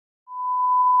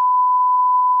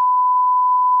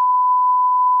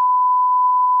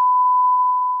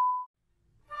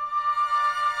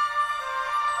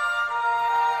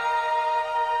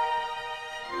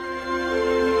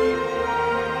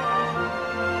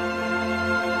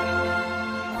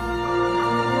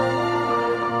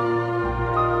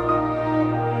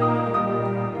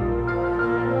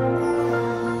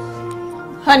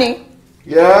Honey?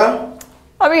 Yeah?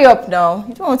 Hurry up now.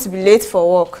 You don't want to be late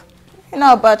for work. You know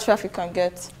how bad traffic can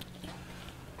get.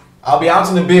 I'll be out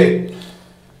in a bit.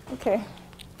 Okay.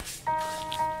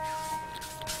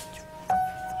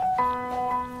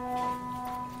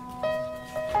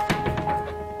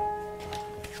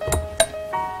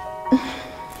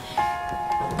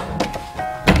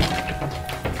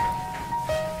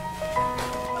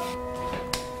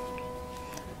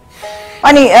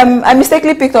 Honey, I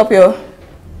mistakenly picked up your...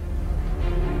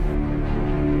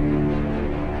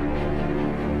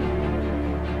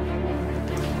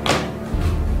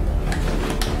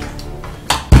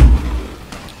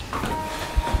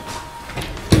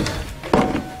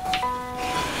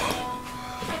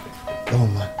 Oh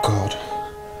my God.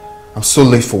 I'm so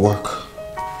late for work.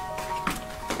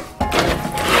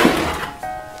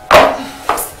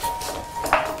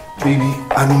 Baby,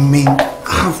 I may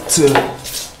have to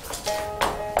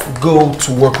go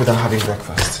to work without having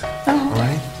breakfast.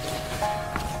 Alright?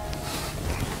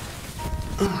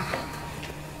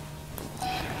 I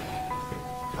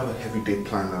have a heavy day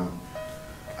planned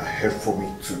ahead for me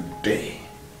today.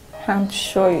 I'm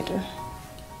sure you do.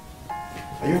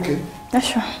 Are you okay? Yeah,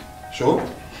 sure. Sure?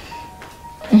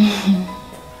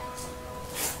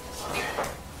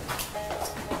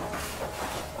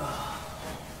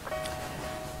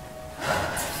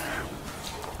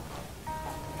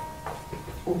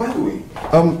 Oh, by the way,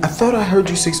 I thought I heard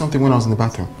you say something when I was in the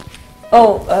bathroom.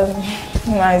 Oh,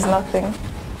 no, it's nothing.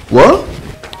 What?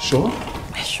 Sure?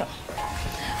 Sure.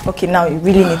 Okay, now you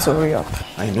really need to hurry up.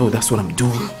 I know, that's what I'm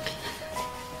doing.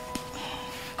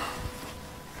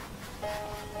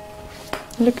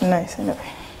 You look nice anyway.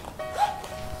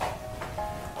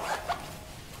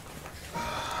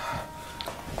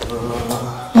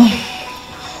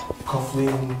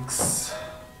 Cufflinks.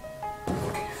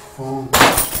 Okay, phone.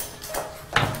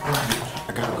 I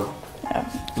gotta go. Yeah.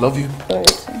 Love you. Love you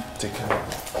too. Take care.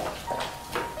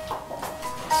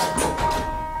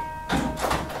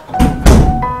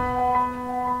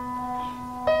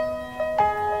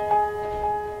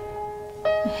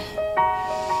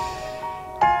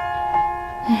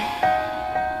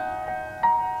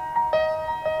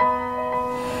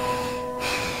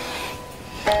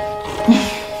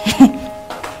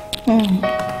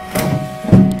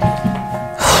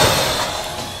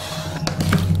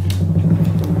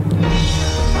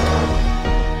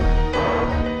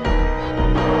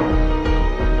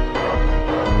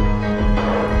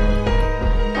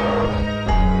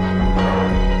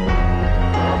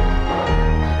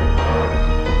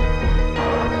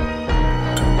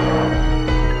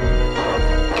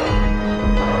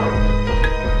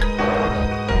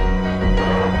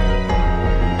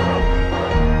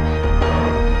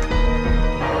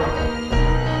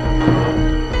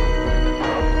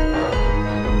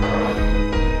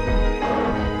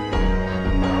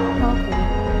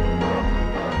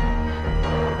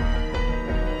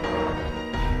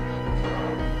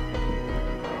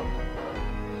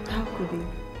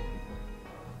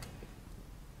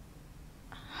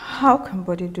 How can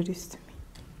Bode do this to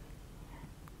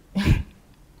me?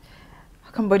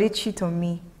 How can Bode cheat on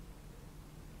me?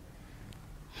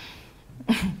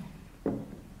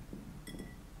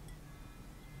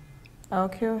 I'll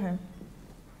kill him.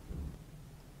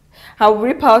 I'll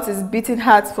rip out his beating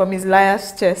heart from his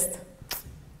liar's chest.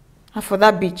 And for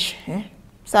that bitch,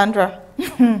 Sandra,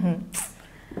 I'm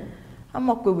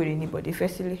not good with anybody,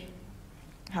 firstly.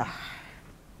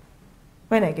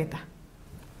 When I get her.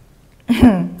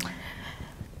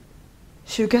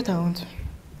 She'll get her own.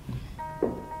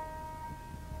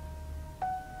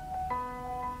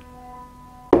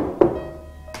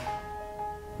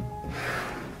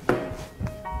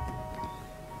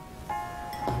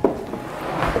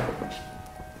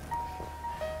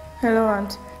 Hello,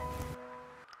 Aunt.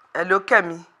 Hello,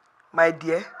 Kemi, my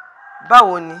dear.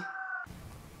 Báwo ni?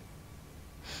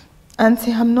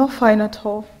 Auntie, I'm not fine at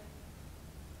all.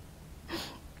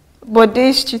 Bode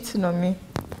is cheating on me.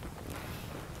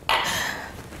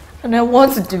 And I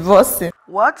want to divorce him.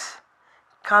 What?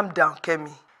 Calm down,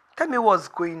 Kemi. Tell me what's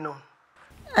going on.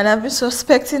 And I've been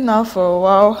suspecting now for a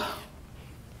while.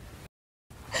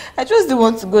 I just didn't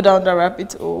want to go down the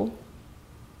rabbit hole.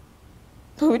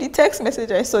 But with the text message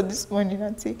I saw this morning,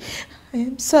 Auntie, I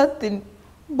am certain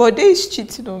Bode is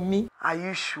cheating on me. Are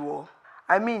you sure?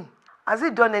 I mean, has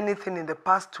he done anything in the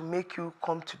past to make you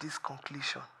come to this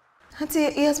conclusion?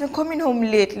 Auntie, he has been coming home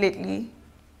late lately.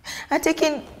 And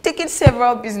taking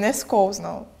several business calls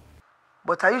now.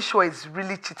 But are you sure he's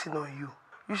really cheating on you?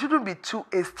 You shouldn't be too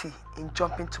hasty in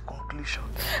jumping to conclusion.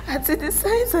 Auntie, the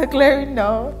signs are clearing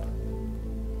now.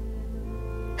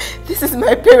 This is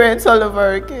my parents all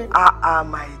over again.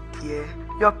 My dear.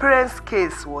 Your parents'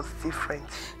 case was different.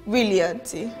 Really,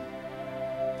 Auntie?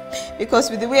 Because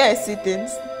with the way I see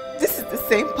things, this is the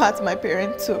same path my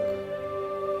parents took.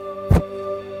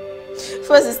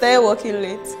 First, they started working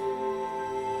late.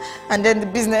 And then the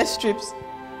business trips.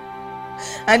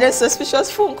 And then suspicious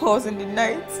phone calls in the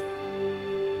night.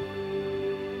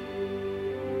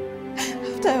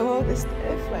 After a while, they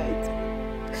started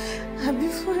fighting. And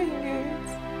before I knew it,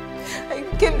 I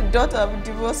became the daughter of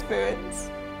divorced parents.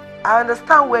 I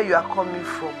understand where you are coming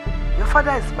from. Your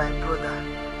father is my brother.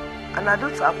 And I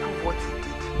don't approve what he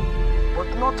did. But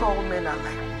not all men are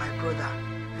like my brother.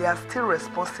 They are still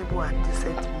responsible and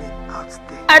decent men out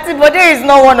there. Auntie Bode is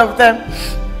not one of them.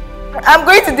 I'm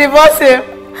going to divorce him.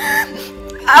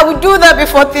 I will do that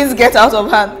before things get out of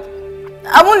hand.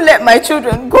 I won't let my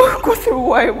children go through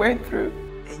what I went through.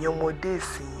 You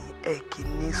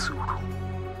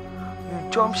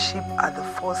jump ship at the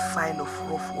first sign of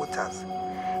rough waters.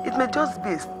 It may just be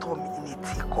a storm in a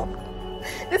teacup.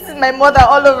 This is my mother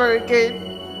all over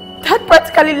again. Dad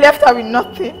practically left her with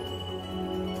nothing.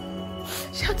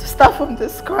 She had to start from the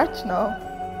scratch now.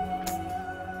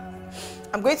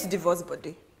 I'm going to divorce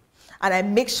Bode. And I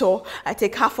make sure I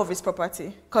take half of his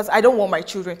property. Because I don't want my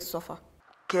children to suffer.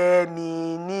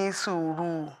 Kemi ni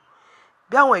sùúrù.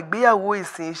 Bí àwọn ìgbéyàwó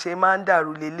ìsìn ṣe máa ń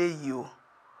dàrú leléyìí o.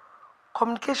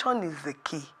 Communication is the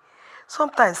key.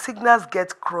 Sometimes signals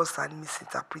get crossed and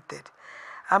misinterpreted.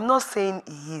 I'm not saying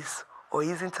he is or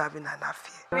isn't having an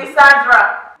affair. Miss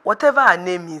Sandra. Whatever her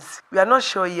name is, we are not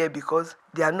sure here because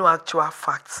there are no actual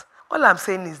facts. All I'm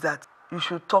saying is that you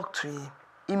should talk to him.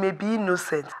 He may be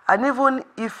innocent, and even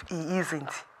if he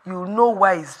isn't, you know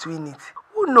why he's doing it.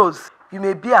 Who knows? You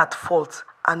may be at fault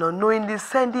and unknowingly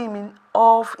sending him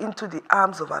off into the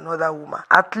arms of another woman.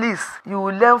 At least you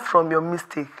will learn from your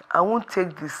mistake and won't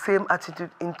take the same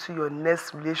attitude into your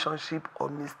next relationship or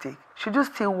mistake. Should you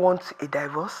still want a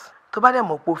divorce?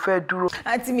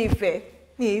 Auntie, me fair.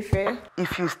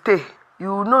 If you stay, you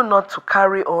will know not to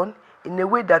carry on in a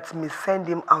way that may send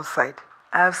him outside.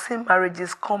 I have seen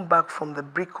marriages come back from the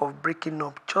brink of breaking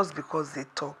up just because they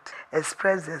talked,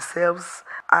 expressed themselves,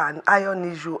 and iron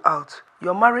issue out.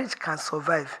 Your marriage can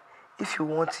survive if you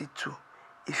want it to,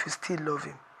 if you still love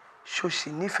him. Show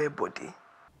she need everybody.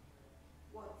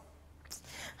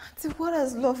 Auntie, what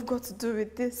has love got to do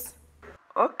with this?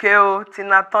 Okay, oh,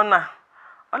 Tina Turner.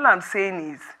 All I'm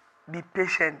saying is, be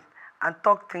patient and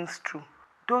talk things through.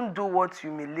 Don't do what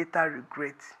you may later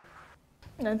regret.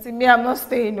 Auntie, me, I'm not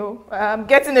staying, no. I'm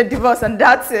getting a divorce and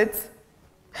that's it.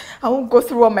 I won't go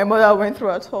through what my mother went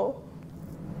through at all.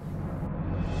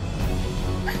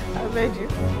 I beg you.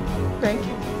 Thank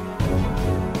you.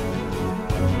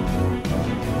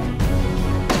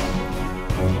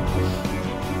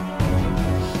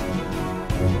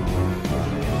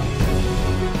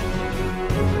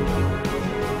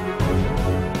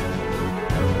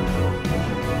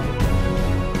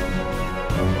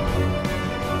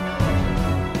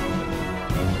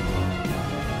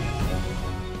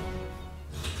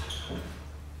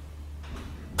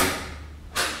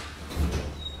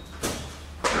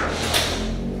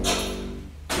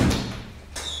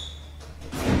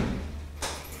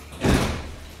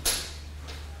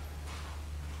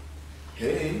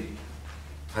 Hey.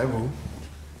 Hi, Boo.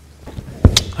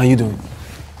 How you doing?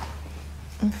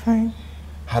 I'm fine.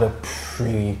 Had a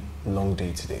pretty long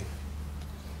day today.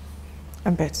 I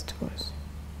bet it was.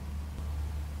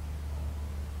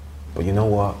 But you know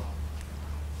what?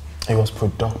 It was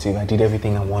productive. I did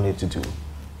everything I wanted to do.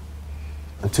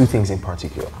 And two things in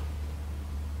particular.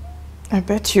 I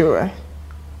bet you were.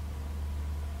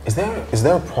 Is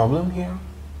there a problem here?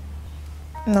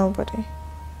 Nobody.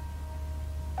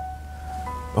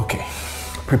 Okay.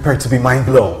 Prepare to be mind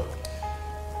blown.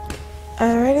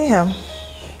 I already am.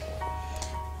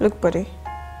 Look, buddy.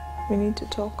 We need to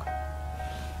talk.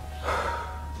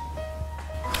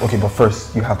 Okay, but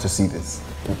first, you have to see this.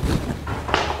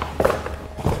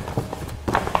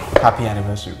 Happy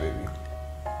anniversary, baby.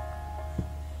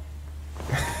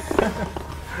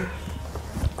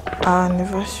 Our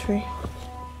anniversary.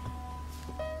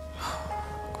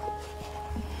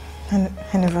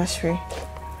 Anniversary.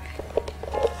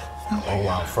 Oh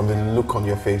wow, from the look on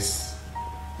your face,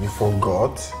 you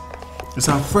forgot. It's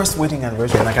our first wedding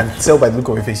anniversary and I can tell by the look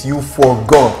on your face, you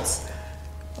forgot.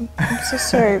 I'm so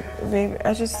sorry, babe.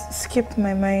 I just skipped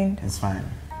my mind. It's fine.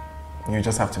 You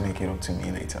just have to make it up to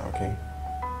me later, okay?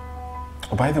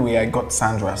 Oh, by the way, I got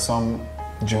Sandra, some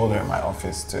jeweler in my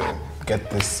office, to get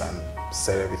this and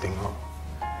set everything up.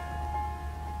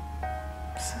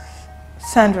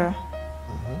 Sandra?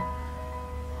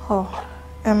 Oh,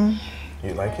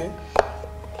 You like it?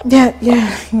 Yeah,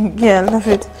 I love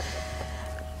it.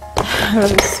 I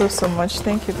love you so, so much.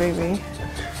 Thank you, baby.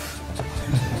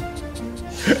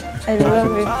 I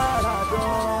love it.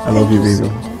 I love you, baby.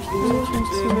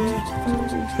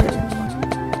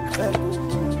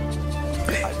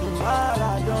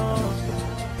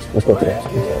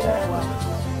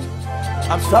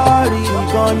 I'm sorry,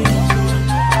 Connie.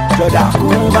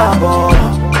 Jodakuma boy.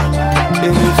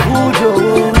 Any food,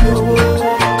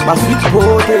 my sweet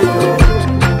potato.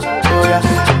 Oh yeah,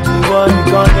 you want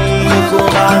Connie, so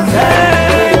I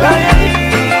say,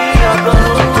 I don't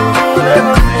know,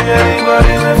 never see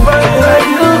anybody with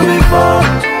fire.